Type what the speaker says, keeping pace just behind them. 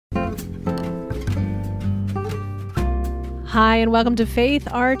Hi, and welcome to Faith,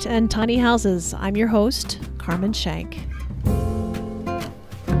 Art, and Tiny Houses. I'm your host, Carmen Shenk.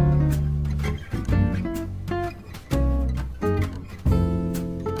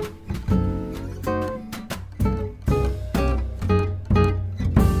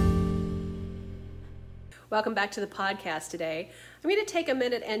 Welcome back to the podcast today. I'm going to take a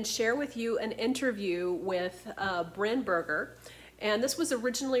minute and share with you an interview with Brynn. And this was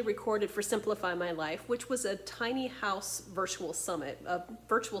originally recorded for Simplify My Life, which was a tiny house virtual summit, a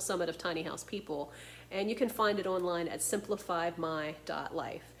virtual summit of tiny house people. And you can find it online at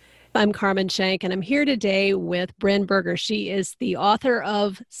simplifiedmy.life. I'm Carmen Shenk, and I'm here today with Brynn. She is the author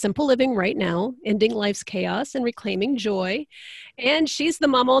of Simple Living Right Now, Ending Life's Chaos and Reclaiming Joy. And she's the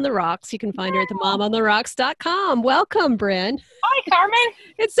Mama on the Rocks. You can find her at themamontheRocks.com. Welcome, Brynn. Hi, Carmen.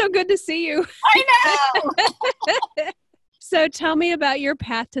 It's so good to see you. I know. So tell me about your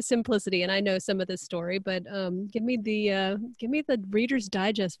path to simplicity. And I know some of this story, but give me the Reader's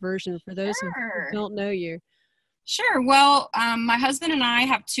Digest version for those who don't know you. Sure. Well, my husband and I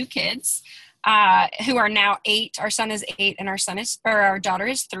have two kids who are now 8. Our son is 8 and our daughter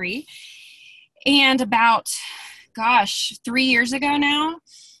is 3. And about, 3 years ago now,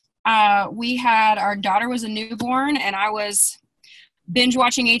 our daughter was a newborn and I was binge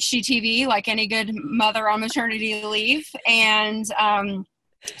watching HGTV like any good mother on maternity leave, and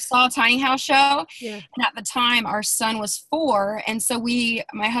saw a tiny house show. Yeah. And at the time our son was 4. And so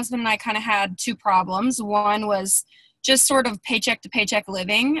my husband and I kind of had two problems. One was just sort of paycheck to paycheck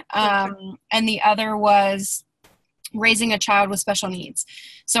living. And the other was raising a child with special needs.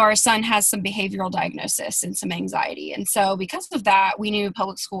 So our son has some behavioral diagnosis and some anxiety. And so because of that, we knew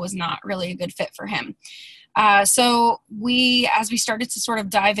public school was not really a good fit for him. So as we started to sort of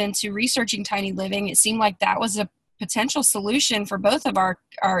dive into researching tiny living, it seemed like that was a potential solution for both of our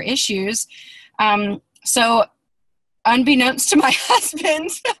issues. So unbeknownst to my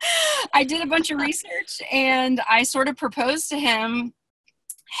husband, I did a bunch of research and I sort of proposed to him,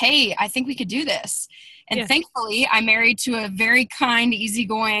 hey, I think we could do this. And Thankfully I married to a very kind,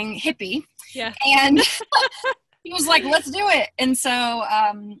 easygoing hippie. Yeah. And he was like, let's do it. And so,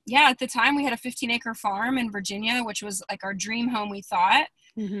 at the time we had a 15-acre farm in Virginia, which was like our dream home, we thought.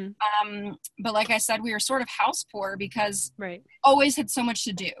 Mm-hmm. But like I said, we were sort of house poor because we always had so much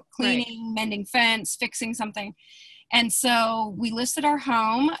to do, cleaning, mending fence, fixing something. And so we listed our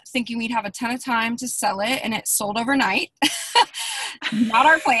home thinking we'd have a ton of time to sell it, and it sold overnight. Not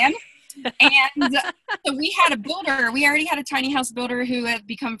our plan. And so we had a builder. We already had a tiny house builder who had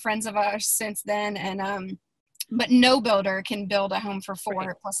become friends of ours since then. And, but no builder can build a home for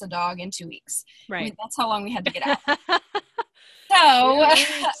 4 plus a dog in 2 weeks. Right. I mean, that's how long we had to get out. So,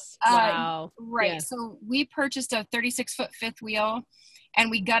 wow. Right. Yeah. So we purchased a 36-foot fifth wheel and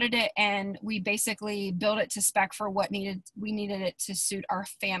we gutted it, and we basically built it to spec for what we needed it to suit our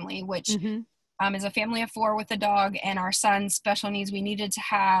family, which is a family of 4 with a dog and our son's special needs. We needed to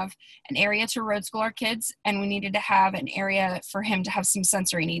have an area to road school our kids, and we needed to have an area for him to have some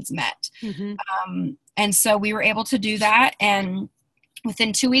sensory needs met. And so we were able to do that. And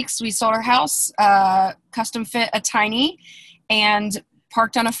within 2 weeks, we sold our house, custom fit a tiny, and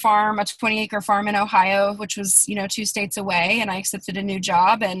parked on a farm, a 20-acre farm in Ohio, which was, 2 states away. And I accepted a new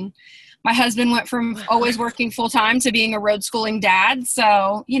job. And my husband went from always working full time to being a road schooling dad.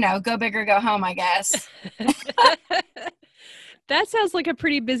 So, go big or go home, I guess. That sounds like a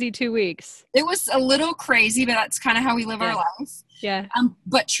pretty busy 2 weeks. It was a little crazy, but that's kind of how we live our life. Yeah.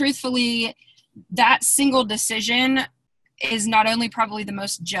 But truthfully, that single decision is not only probably the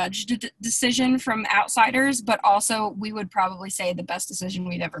most judged decision from outsiders, but also we would probably say the best decision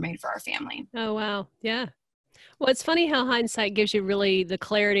we've ever made for our family. Oh, wow. Yeah. Well, it's funny how hindsight gives you really the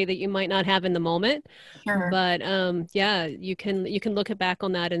clarity that you might not have in the moment. Sure. But you can look back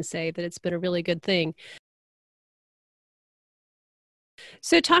on that and say that it's been a really good thing.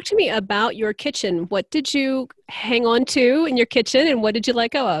 So talk to me about your kitchen. What did you hang on to in your kitchen and what did you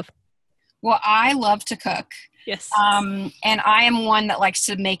let go of? Well, I love to cook. Yes. And I am one that likes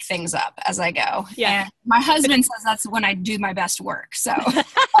to make things up as I go. Yeah. And my husband says that's when I do my best work. So,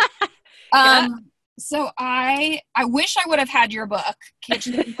 So I wish I would have had your book,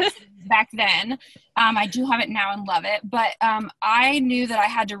 Kitchen back then. I do have it now and love it. But I knew that I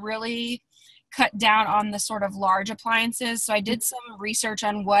had to really cut down on the sort of large appliances. So I did some research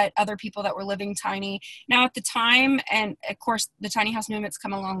on what other people that were living tiny. Now at the time, and of course the tiny house movement's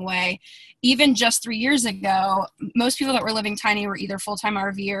come a long way, even just 3 years ago, most people that were living tiny were either full-time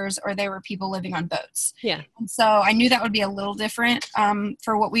RVers or they were people living on boats. Yeah. And so I knew that would be a little different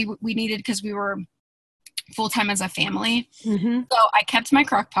for what we needed because we were full-time as a family. Mm-hmm. So I kept my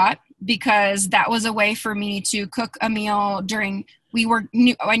crock pot. because that was a way for me to cook a meal during,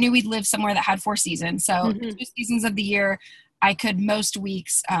 I knew we'd live somewhere that had 4 seasons. So 2 seasons of the year, I could most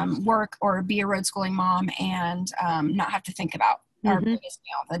weeks work or be a road schooling mom and not have to think about our biggest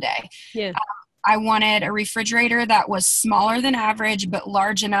meal of the day. Yeah. I wanted a refrigerator that was smaller than average, but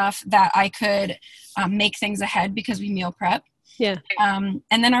large enough that I could make things ahead because we meal prep. Yeah. And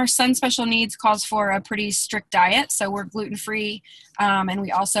then our son's special needs calls for a pretty strict diet. So we're gluten-free. And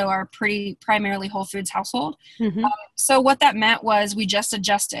we also are pretty primarily whole foods household. So what that meant was we just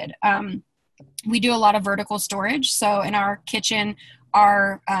adjusted. We do a lot of vertical storage. So in our kitchen,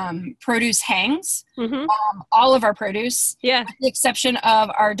 our produce hangs, all of our produce, with the exception of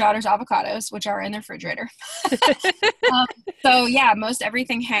our daughter's avocados, which are in the refrigerator. So yeah, most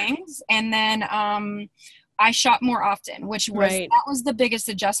everything hangs. And then I shop more often, which was, that was the biggest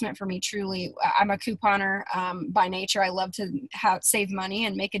adjustment for me, truly. I'm a couponer by nature. I love to save money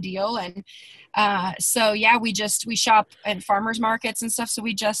and make a deal. And so yeah, we shop at farmers markets and stuff. So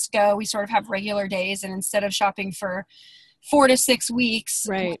we just go, we sort of have regular days. And instead of shopping for 4 to 6 weeks,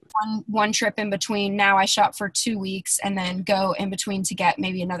 one trip in between, now I shop for 2 weeks and then go in between to get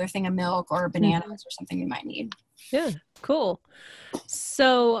maybe another thing of milk or bananas or something we might need. Yeah, cool.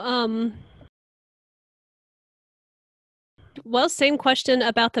 So, well, same question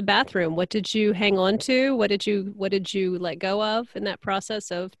about the bathroom. What did you hang on to? What did you let go of in that process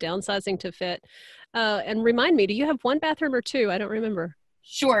of downsizing to fit? And remind me, do you have 1 bathroom or 2? I don't remember.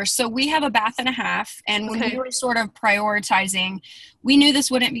 Sure. So we have a bath and a half. And when we were sort of prioritizing, we knew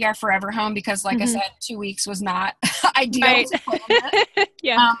this wouldn't be our forever home because, like I said, 2 weeks was not ideal to plan it.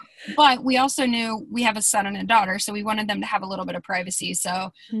 But we also knew we have a son and a daughter, so we wanted them to have a little bit of privacy.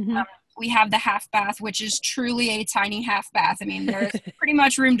 So we have the half bath, which is truly a tiny half bath. I mean, there's pretty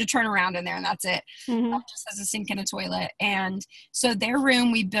much room to turn around in there, and that's it. Just has a sink and a toilet. And so their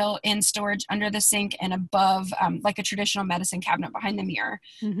room we built in storage under the sink and above, like a traditional medicine cabinet behind the mirror.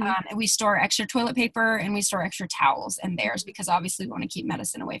 And we store extra toilet paper and we store extra towels in theirs because obviously we want to keep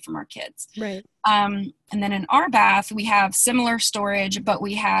medicine away from our kids. And then in our bath, we have similar storage, but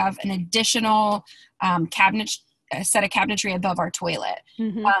we have an additional set of cabinetry above our toilet.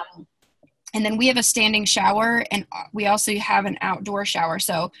 And then we have a standing shower, and we also have an outdoor shower.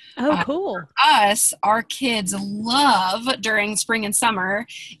 So cool. For us, our kids love during spring and summer.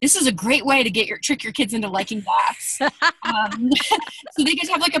 This is a great way to trick your kids into liking baths. So they get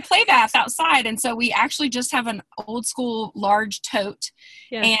to have like a play bath outside. And so we actually just have an old school large tote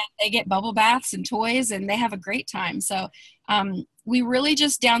and they get bubble baths and toys and they have a great time. So we really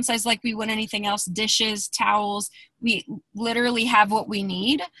just downsize like we would anything else, dishes, towels. We literally have what we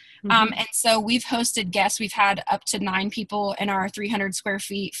need. And so we've hosted guests. We've had up to 9 people in our 300 square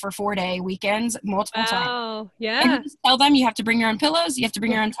feet for 4-day weekends, multiple times. Yeah. And we just tell them you have to bring your own pillows. You have to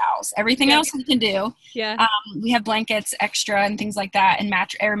bring your own towels. Everything else we can do. We have blankets extra and things like that and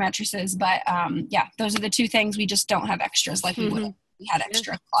air mattresses. But those are the 2 things. We just don't have extras like we would if we had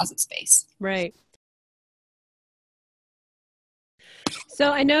extra closet space. Right.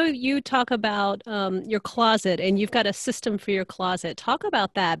 So I know you talk about your closet and you've got a system for your closet. Talk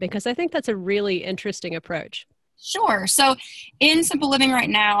about that because I think that's a really interesting approach. Sure. So in Simple Living right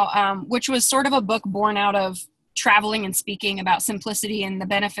now, which was sort of a book born out of traveling and speaking about simplicity and the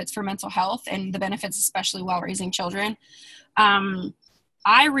benefits for mental health and the benefits, especially while raising children,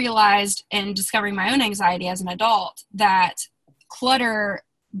 I realized in discovering my own anxiety as an adult that clutter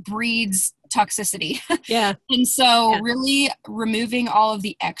breeds toxicity. And so really removing all of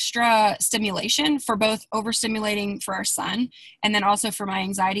the extra stimulation for both overstimulating for our son and then also for my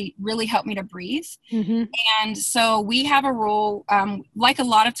anxiety really helped me to breathe. And so we have a rule, like a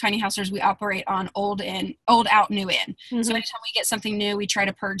lot of tiny houses, we operate on old out, new in. So anytime we get something new, we try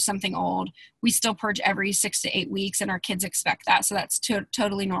to purge something old. We still purge every 6 to 8 weeks and our kids expect that. So that's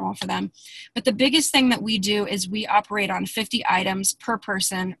totally normal for them. But the biggest thing that we do is we operate on 50 items per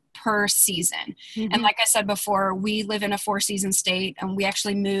person per season. And like I said before, we live in a 4-season state and we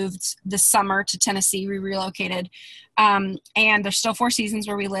actually moved this summer to Tennessee. We relocated and there's still 4 seasons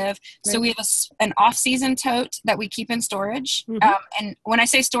where we live. So we have an off-season tote that we keep in storage. And when I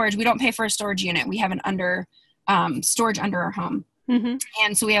say storage, we don't pay for a storage unit. We have an storage under our home.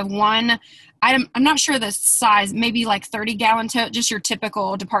 And so we have one item, I'm not sure the size, maybe like 30-gallon tote, just your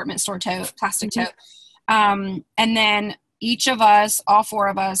typical department store tote, plastic tote. And then each of us, all 4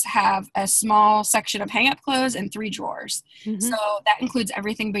 of us, have a small section of hang-up clothes and 3 drawers. So that includes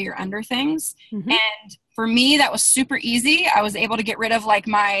everything but your under things. And for me, that was super easy. I was able to get rid of like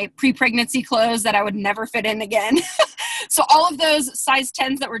my pre-pregnancy clothes that I would never fit in again. So all of those size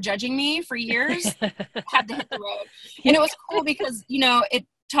 10s that were judging me for years had to hit the road. And it was cool because, it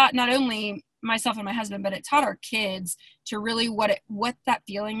taught not only myself and my husband, but it taught our kids to really what that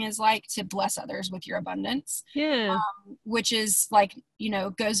feeling is like to bless others with your abundance. Yeah. Which is like,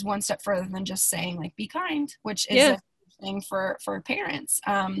 goes one step further than just saying like, be kind, which is Yeah. a thing for parents.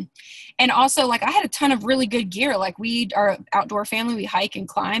 And also like I had a ton of really good gear. Like we are an outdoor family, we hike and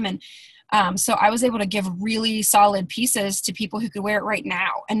climb. And so I was able to give really solid pieces to people who could wear it right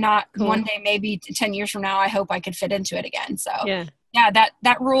now and not Cool. one day, maybe 10 years from now, I hope I could fit into it again. So yeah,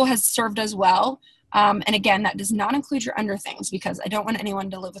 that rule has served us well. And again, that does not include your under things because I don't want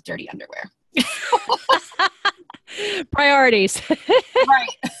anyone to live with dirty underwear. Priorities.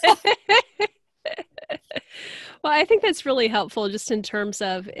 Right. Well, I think that's really helpful just in terms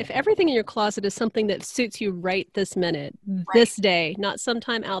of if everything in your closet is something that suits you right this minute, this day, not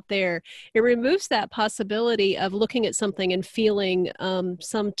sometime out there, it removes that possibility of looking at something and feeling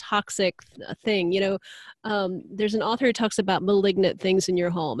some toxic thing. There's an author who talks about malignant things in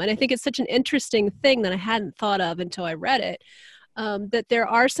your home. And I think it's such an interesting thing that I hadn't thought of until I read it. That there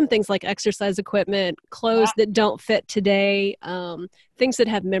are some things like exercise equipment, clothes that don't fit today, things that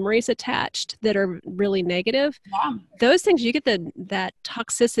have memories attached that are really negative. Yeah. Those things, you get that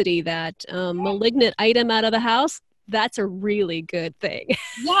toxicity, that malignant item out of the house. That's a really good thing.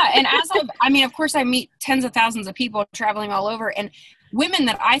 Yeah. And of course I meet tens of thousands of people traveling all over, and women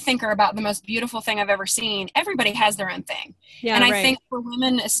that I think are about the most beautiful thing I've ever seen. Everybody has their own thing. Yeah, and I think for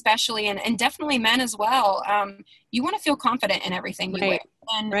women especially, and definitely men as well, you want to feel confident in everything you wear.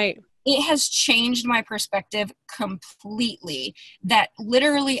 And it has changed my perspective completely that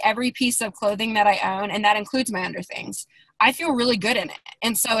literally every piece of clothing that I own, and that includes my underthings, I feel really good in it.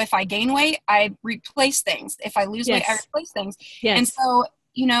 And so if I gain weight, I replace things. If I lose weight, I replace things. And so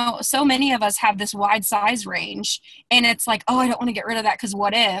so many of us have this wide size range, and it's like, oh, I don't want to get rid of that because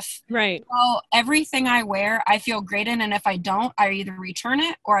what if? Right. Well, everything I wear, I feel great in. And if I don't, I either return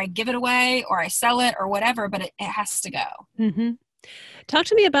it or I give it away or I sell it or whatever, but it has to go. Mm-hmm. Talk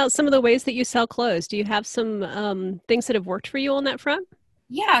to me about some of the ways that you sell clothes. Do you have some things that have worked for you on that front?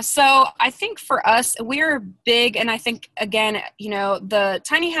 Yeah. So I think for us, we're big. And I think, again, the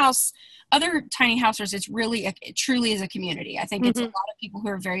tiny house, other tiny housers, it truly is a community. I think it's a lot of people who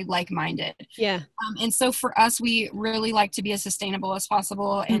are very like-minded. Yeah. And so for us, we really like to be as sustainable as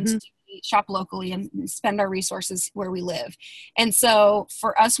possible and to shop locally and spend our resources where we live. And so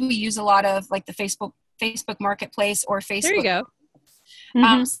for us, we use a lot of like the Facebook Marketplace or Facebook. There you go.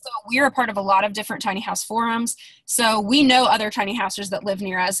 So we're a part of a lot of different tiny house forums. So we know other tiny housers that live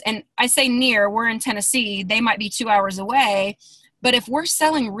near us. And I say near, we're in Tennessee. They might be 2 hours away. But if we're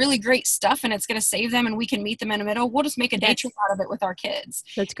selling really great stuff and it's going to save them and we can meet them in the middle, we'll just make a day trip out of it with our kids.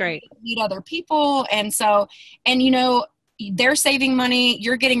 That's great. Meet other people. And so, they're saving money.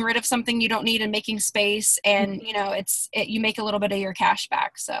 You're getting rid of something you don't need and making space. And, you make a little bit of your cash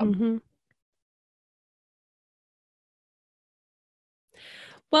back. So.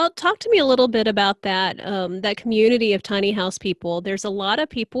 Well, talk to me a little bit about that community of tiny house people. There's a lot of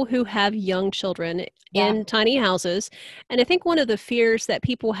people who have young children in tiny houses. And I think one of the fears that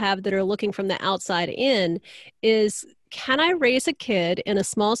people have that are looking from the outside in is, can I raise a kid in a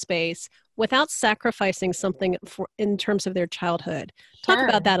small space without sacrificing something in terms of their childhood? Talk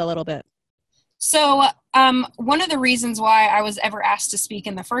about that a little bit. So one of the reasons why I was ever asked to speak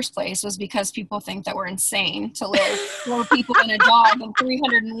in the first place was because people think that we're insane to live 4 people and a dog in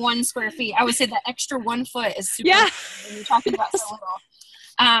 301 square feet. I would say that extra 1 foot is super when you're talking about so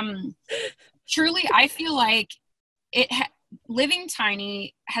little. Truly, I feel like living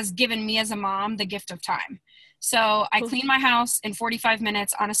tiny has given me as a mom the gift of time. So I clean my house in 45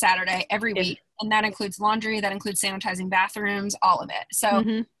 minutes on a Saturday every week. And that includes laundry, that includes sanitizing bathrooms, all of it.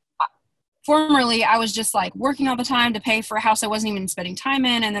 So formerly, I was just like working all the time to pay for a house I wasn't even spending time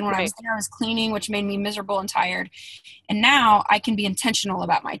in. And then when I was there, I was cleaning, which made me miserable and tired. And now I can be intentional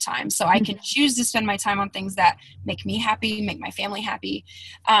about my time. So I can choose to spend my time on things that make me happy, make my family happy.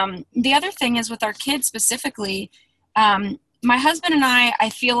 The other thing is with our kids specifically, my husband and I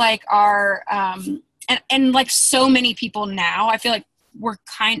feel like are, and like so many people now, I feel like we're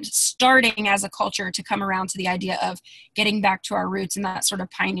starting as a culture to come around to the idea of getting back to our roots and that sort of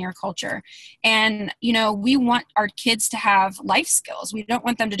pioneer culture. And, we want our kids to have life skills. We don't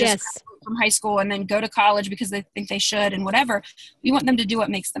want them to just graduate from high school and then go to college because they think they should and whatever. We want them to do what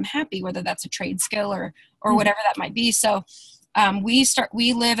makes them happy, whether that's a trade skill or whatever that might be. So we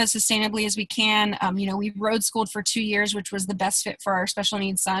live as sustainably as we can. We road schooled for 2 years, which was the best fit for our special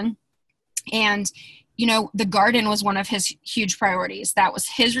needs son. And the garden was one of his huge priorities. That was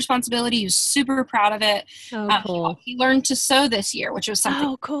his responsibility. He was super proud of it. Oh, cool. He learned to sew this year, which was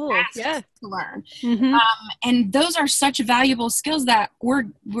something cool. Yeah. to learn. Mm-hmm. And those are such valuable skills that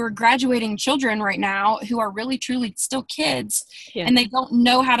we're graduating children right now who are really, truly still kids, and they don't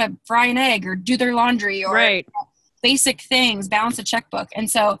know how to fry an egg or do their laundry or basic things, balance a checkbook. And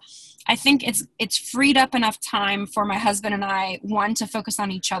so I think it's freed up enough time for my husband and I, one, to focus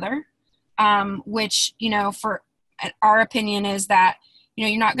on each other, which, for our opinion is that,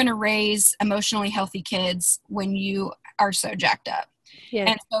 you're not going to raise emotionally healthy kids when you are so jacked up. Yeah.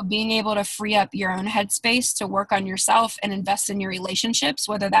 And so being able to free up your own headspace to work on yourself and invest in your relationships,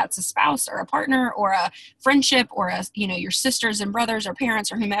 whether that's a spouse or a partner or a friendship or your sisters and brothers or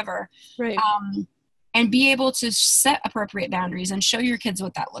parents or whomever, right. And be able to set appropriate boundaries and show your kids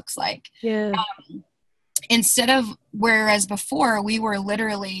what that looks like. Yeah. Instead of, whereas before we were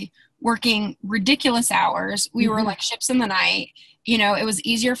literally working ridiculous hours, we were like ships in the night. It was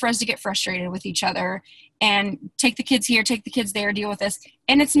easier for us to get frustrated with each other and take the kids here, take the kids there, deal with this.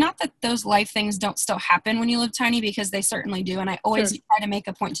 And it's not that those life things don't still happen when you live tiny, because they certainly do. And I always try to make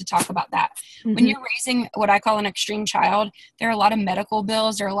a point to talk about that. When you're raising what I call an extreme child, there are a lot of medical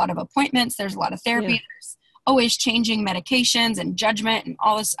bills, there are a lot of appointments, there's a lot of therapy, there's always changing medications and judgment and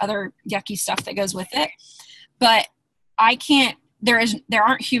all this other yucky stuff that goes with it. But there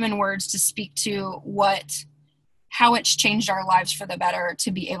aren't human words to speak to how it's changed our lives for the better, to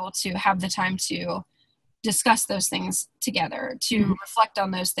be able to have the time to discuss those things together, to reflect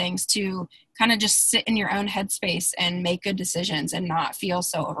on those things, to kind of just sit in your own headspace and make good decisions and not feel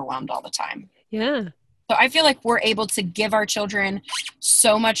so overwhelmed all the time. Yeah. So I feel like we're able to give our children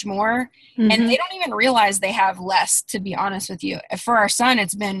so much more, and they don't even realize they have less, to be honest with you. For our son,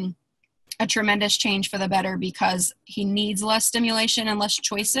 it's been a tremendous change for the better because he needs less stimulation and less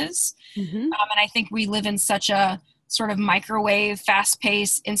choices. And I think we live in such a sort of microwave,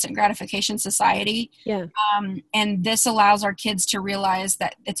 fast-paced, instant gratification society. Yeah. And this allows our kids to realize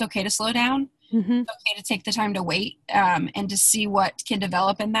that it's okay to slow down. It's okay to take the time to wait, and to see what can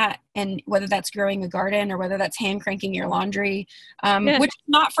develop in that. And whether that's growing a garden or whether that's hand cranking your laundry, which is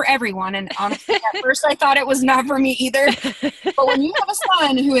not for everyone. And honestly, at first I thought it was not for me either. But when you have a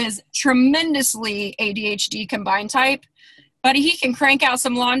son who is tremendously ADHD combined type, buddy, he can crank out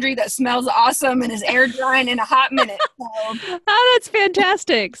some laundry that smells awesome and is air drying in a hot minute. So. Oh, that's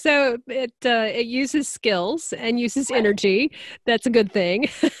fantastic. So it uses skills and uses energy. That's a good thing.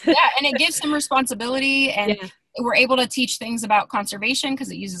 Yeah, and it gives him responsibility, and we're able to teach things about conservation because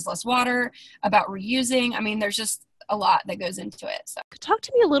it uses less water, about reusing. I mean, there's just a lot that goes into it. So, talk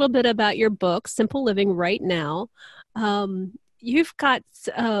to me a little bit about your book, Simple Living Right Now. You've got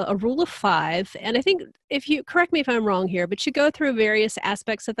a rule of 5, and I think, if you correct me if I'm wrong here, but you go through various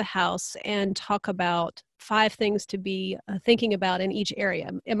aspects of the house and talk about 5 things to be thinking about in each area.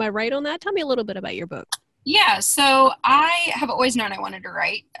 Am I right on that? Tell me a little bit about your book. Yeah, so I have always known I wanted to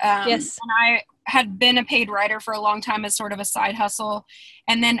write. Yes. And I had been a paid writer for a long time as sort of a side hustle.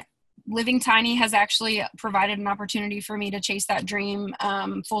 And then living tiny has actually provided an opportunity for me to chase that dream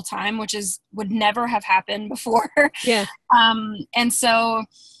full time, which would never have happened before. Yeah. And so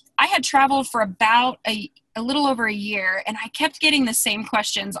I had traveled for about a little over a year, and I kept getting the same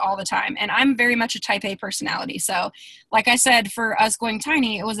questions all the time. And I'm very much a type A personality. So like I said, for us going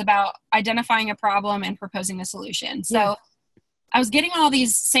tiny, it was about identifying a problem and proposing a solution. So I was getting all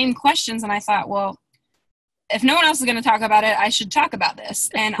these same questions, and I thought, well, if no one else is going to talk about it, I should talk about this.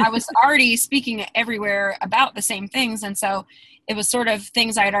 And I was already speaking everywhere about the same things. And so it was sort of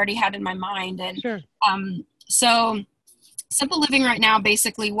things I had already had in my mind. And so Simple Living Right Now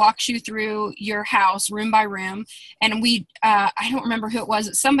basically walks you through your house room by room. And I don't remember who it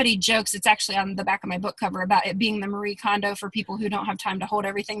was. Somebody jokes, it's actually on the back of my book cover, about it being the Marie Kondo for people who don't have time to hold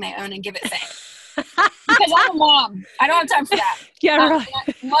everything they own and give it thanks. Because I'm a mom. I don't have time for that. Yeah, right.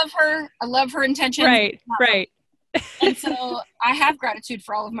 I love her. I love her intentions. Right. And so I have gratitude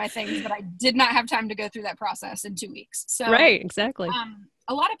for all of my things, but I did not have time to go through that process in 2 weeks. So right, exactly.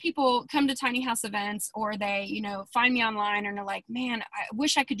 A lot of people come to tiny house events, or they, find me online and are like, man, I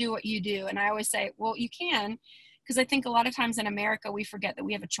wish I could do what you do. And I always say, well, you can, because I think a lot of times in America, we forget that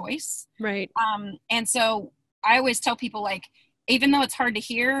we have a choice. Right. And so I always tell people, like, even though it's hard to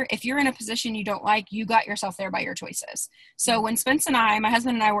hear, if you're in a position you don't like, you got yourself there by your choices. So when Spence and my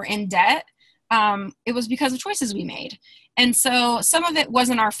husband and I were in debt, it was because of choices we made. And so some of it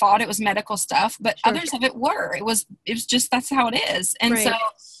wasn't our fault. It was medical stuff, but others of it were. It was just, that's how it is. And so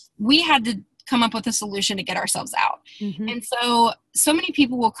we had to come up with a solution to get ourselves out. And so many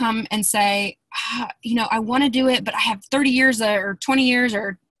people will come and say, I want to do it, but I have 30 years or 20 years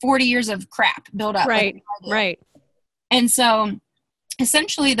or 40 years of crap built up. Right. Like I did. Right. And so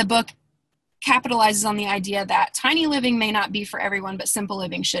essentially the book capitalizes on the idea that tiny living may not be for everyone, but simple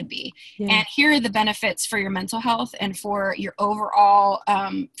living should be. Yeah. And here are the benefits for your mental health and for your overall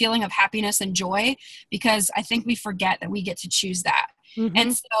feeling of happiness and joy, because I think we forget that we get to choose that. Mm-hmm.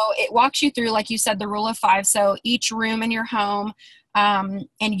 And so it walks you through, like you said, the rule of 5. So each room in your home, and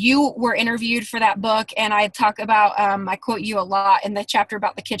you were interviewed for that book, and I talk about, I quote you a lot in the chapter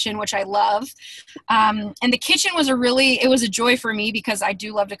about the kitchen, which I love. And the kitchen was it was a joy for me because I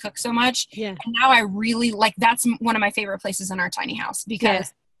do love to cook so much. Yeah. And now I really that's one of my favorite places in our tiny house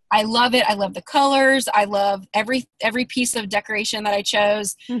because I love it. I love the colors. I love every piece of decoration that I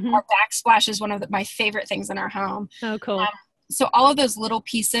chose. Mm-hmm. Our backsplash is one of my favorite things in our home. Oh, cool. So all of those little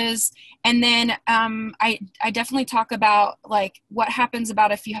pieces. And then I definitely talk about like what happens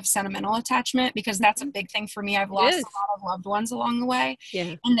about if you have sentimental attachment, because that's a big thing for me. I've lost a lot of loved ones along the way.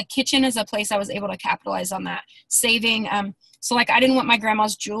 Yeah. And the kitchen is a place I was able to capitalize on that. Saving, so like I didn't want my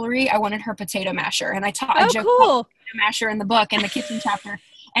grandma's jewelry. I wanted her potato masher. And I joke about potato masher in the book in the kitchen chapter.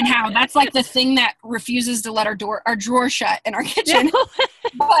 And how that's like the thing that refuses to let our drawer shut in our kitchen.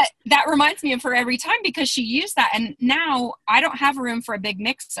 But that reminds me of her every time because she used that. And now I don't have a room for a big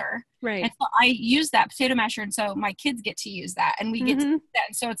mixer. Right. And so I use that potato masher. And so my kids get to use that and we get to use that.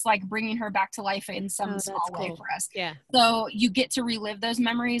 And so it's like bringing her back to life in some small way for us. Yeah. So you get to relive those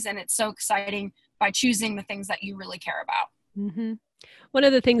memories. And it's so exciting by choosing the things that you really care about. Mm-hmm. One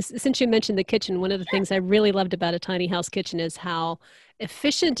of the things, since you mentioned the kitchen, one of the things I really loved about a tiny house kitchen is how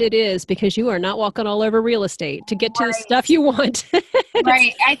efficient it is because you are not walking all over real estate to get to the stuff you want.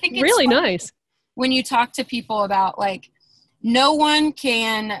 Right. I think it's really nice. When you talk to people about like, no one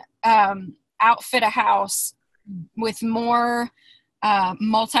can outfit a house with more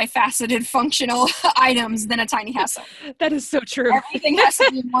multifaceted functional items than a tiny house. That is so true. Everything has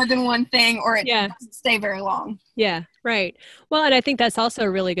to be more than one thing or it doesn't stay very long. Yeah, right. Well, and I think that's also a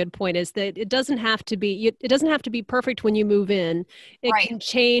really good point is that it doesn't have to be perfect when you move in. It can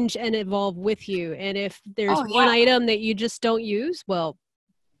change and evolve with you. And if there's one item that you just don't use, well,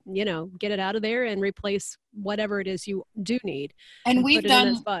 get it out of there and replace whatever it is you do need. And we've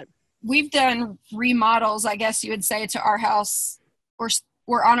done remodels, I guess you would say, to our house.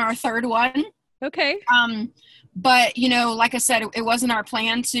 We're on our 3rd one. Okay. But like I said, it wasn't our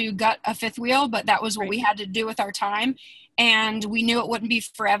plan to gut a 5th wheel, but that was what we had to do with our time. And we knew it wouldn't be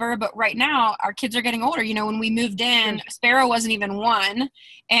forever. But right now our kids are getting older. When we moved in, Sparrow wasn't even 1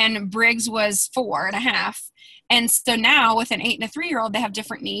 and Briggs was 4.5. And so now with an 8 and a 3-year-old, they have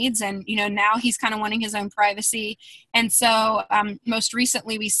different needs. And, now he's kind of wanting his own privacy. And so most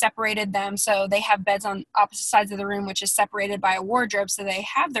recently we separated them. So they have beds on opposite sides of the room, which is separated by a wardrobe. So they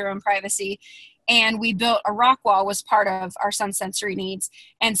have their own privacy. And we built a rock wall was part of our son's sensory needs.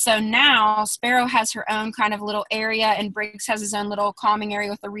 And so now Sparrow has her own kind of little area and Briggs has his own little calming area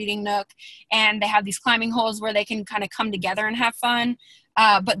with a reading nook. And they have these climbing holes where they can kind of come together and have fun.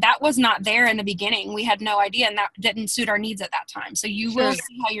 But that was not there in the beginning. We had no idea, and that didn't suit our needs at that time. So you will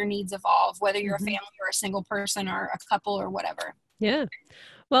see how your needs evolve, whether you're a family or a single person or a couple or whatever. Yeah.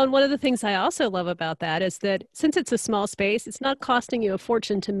 Well, and one of the things I also love about that is that since it's a small space, it's not costing you a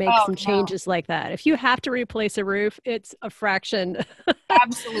fortune to make some changes like that. If you have to replace a roof, it's a fraction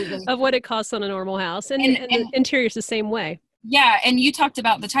Absolutely of what it costs on a normal house. And the interior's the same way. Yeah. And you talked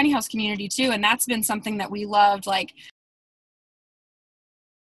about the tiny house community too. And that's been something that we loved. Like,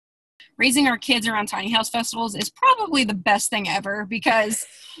 raising our kids around tiny house festivals is probably the best thing ever because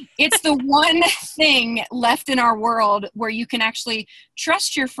it's the one thing left in our world where you can actually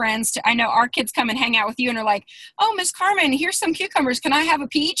trust your friends I know our kids come and hang out with you and are like, oh, Miss Carmen, here's some cucumbers. Can I have a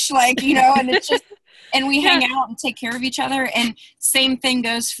peach? Like, and it's just, and we hang out and take care of each other. And same thing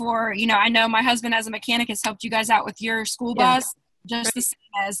goes for, I know my husband as a mechanic has helped you guys out with your school bus. Just the same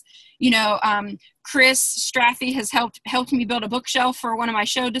as, Chris Straffy has helped me build a bookshelf for one of my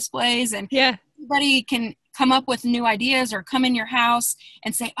show displays. And everybody can come up with new ideas or come in your house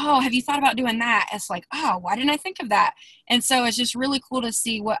and say, oh, have you thought about doing that? It's like, oh, why didn't I think of that? And so it's just really cool to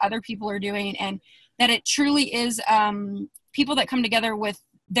see what other people are doing and that it truly is people that come together with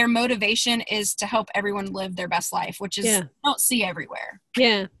their motivation is to help everyone live their best life, which is you don't see everywhere.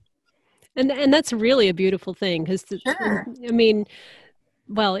 Yeah. And that's really a beautiful thing because,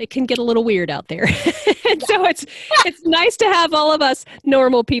 well, it can get a little weird out there. And so it's nice to have all of us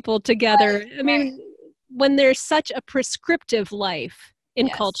normal people together. I mean, when there's such a prescriptive life in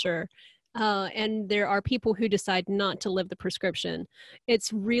culture, and there are people who decide not to live the prescription,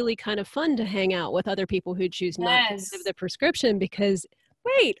 it's really kind of fun to hang out with other people who choose not to live the prescription because,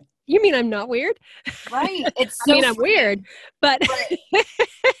 wait, you mean I'm not weird? Right. It's I mean, I'm weird, but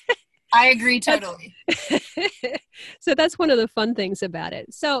I agree totally. So that's one of the fun things about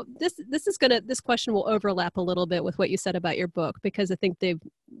it. So this question will overlap a little bit with what you said about your book, because I think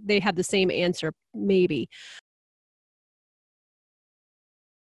they have the same answer, maybe.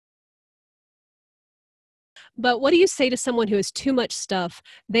 But what do you say to someone who has too much stuff?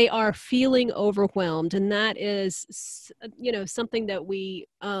 They are feeling overwhelmed, and that is, something that we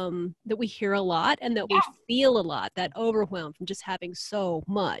hear a lot, and that we feel a lot, that overwhelm from just having so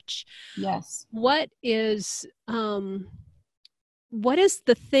much. Yes. What is the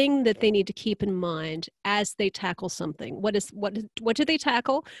thing that they need to keep in mind as they tackle something? What do they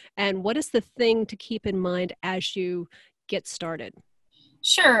tackle, and what is the thing to keep in mind as you get started?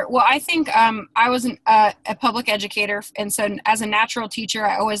 Sure. Well, I think I was a public educator, and so as a natural teacher,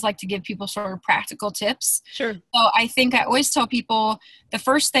 I always like to give people sort of practical tips. Sure. So I think I always tell people the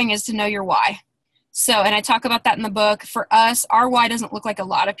first thing is to know your why. So, and I talk about that in the book. For us, our why doesn't look like a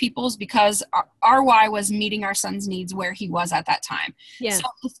lot of people's, because our why was meeting our son's needs where he was at that time. Yeah. So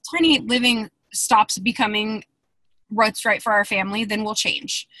if tiny living stops becoming what's right for our family, then we'll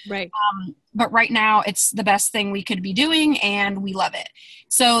change. Right. But right now it's the best thing we could be doing, and we love it.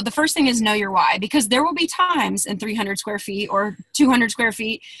 So the first thing is know your why, because there will be times in 300 square feet or 200 square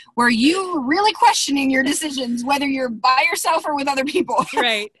feet where you're really questioning your decisions, whether you're by yourself or with other people.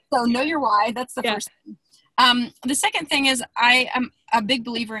 Right. So know your why. That's the first thing. The second thing is I am a big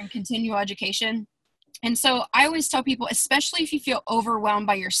believer in continual education. And so I always tell people, especially if you feel overwhelmed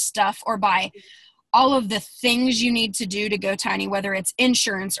by your stuff or by all of the things you need to do to go tiny, whether it's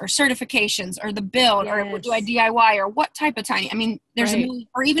insurance or certifications or the build, or do I DIY, or what type of tiny? I mean, there's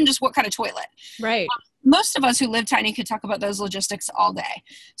or even just what kind of toilet. Right. Most of us who live tiny could talk about those logistics all day.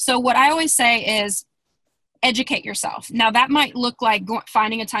 So what I always say is educate yourself. Now that might look like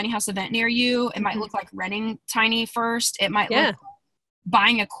finding a tiny house event near you. It might look like renting tiny first. It might look like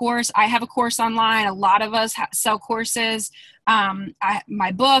buying a course. I have a course online. A lot of us sell courses.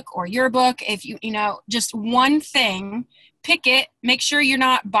 My book or your book, if just one thing, pick it, make sure you're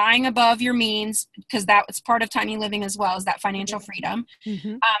not buying above your means, because that's part of tiny living as well, is that financial freedom.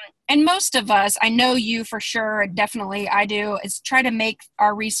 Mm-hmm. And most of us, I know you for sure, definitely I do, is try to make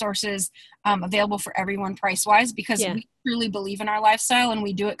our resources available for everyone price-wise, because we truly believe in our lifestyle and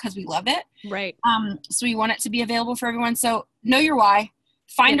we do it because we love it. Right. So we want it to be available for everyone. So know your why.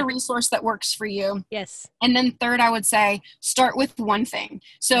 Find a resource that works for you. Yes. And then third, I would say start with one thing.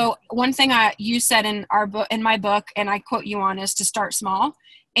 So one thing you said in my book, and I quote you on, is to start small.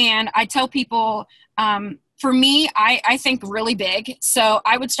 And I tell people, for me, I think really big. So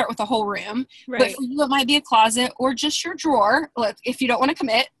I would start with a whole room. Right. But for you, it might be a closet or just your drawer. Look, if you don't want to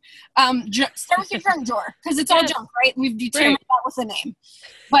commit, start with your junk drawer, because it's all junk, right? We've determined that with the name.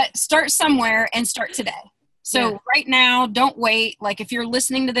 But start somewhere and start today. So right now, don't wait. Like if you're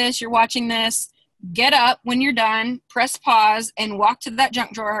listening to this, you're watching this, get up when you're done, press pause, and walk to that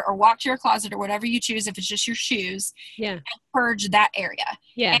junk drawer or walk to your closet or whatever you choose, if it's just your shoes, and purge that area.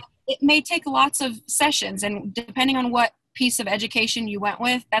 Yeah. And it may take lots of sessions, and depending on what piece of education you went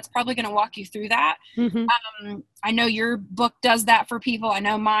with, that's probably going to walk you through that. Mm-hmm. I know your book does that for people. I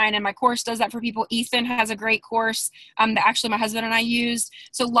know mine and my course does that for people. Ethan has a great course that actually my husband and I used.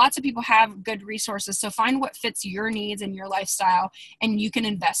 So lots of people have good resources. So find what fits your needs and your lifestyle, and you can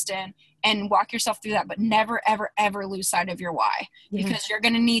invest in and walk yourself through that. But never, ever, ever lose sight of your why, because you're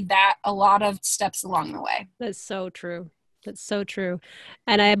going to need that a lot of steps along the way. That's so true. That's so true.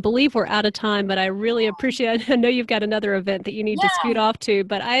 And I believe we're out of time, but I really appreciate, I know you've got another event that you need to scoot off to,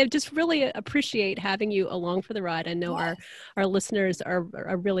 but I just really appreciate having you along for the ride. I know our listeners are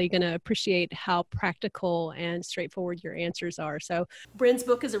really going to appreciate how practical and straightforward your answers are. So Brynn's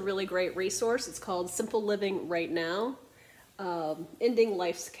book is a really great resource. It's called Simple Living Right Now, Ending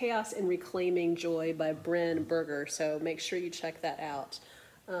Life's Chaos and Reclaiming Joy by Brynn Berger. So make sure you check that out.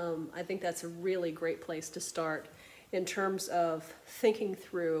 I think that's a really great place to start in terms of thinking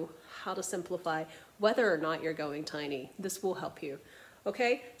through how to simplify, whether or not you're going tiny. This will help you.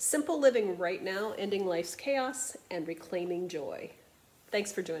 Okay? Simple Living Right Now, Ending Life's Chaos and Reclaiming Joy.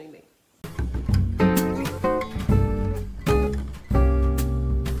 Thanks for joining me.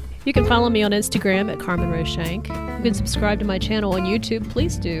 You can follow me on Instagram at Carmen Shenk. You can subscribe to my channel on YouTube,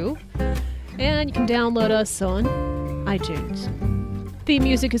 please do. And you can download us on iTunes. Theme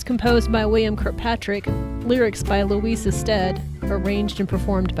music is composed by William Kirkpatrick, lyrics by Louisa Stead, arranged and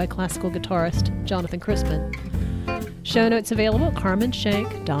performed by classical guitarist Jonathan Crispin. Show notes available at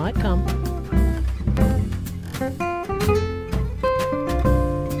carmenshank.com.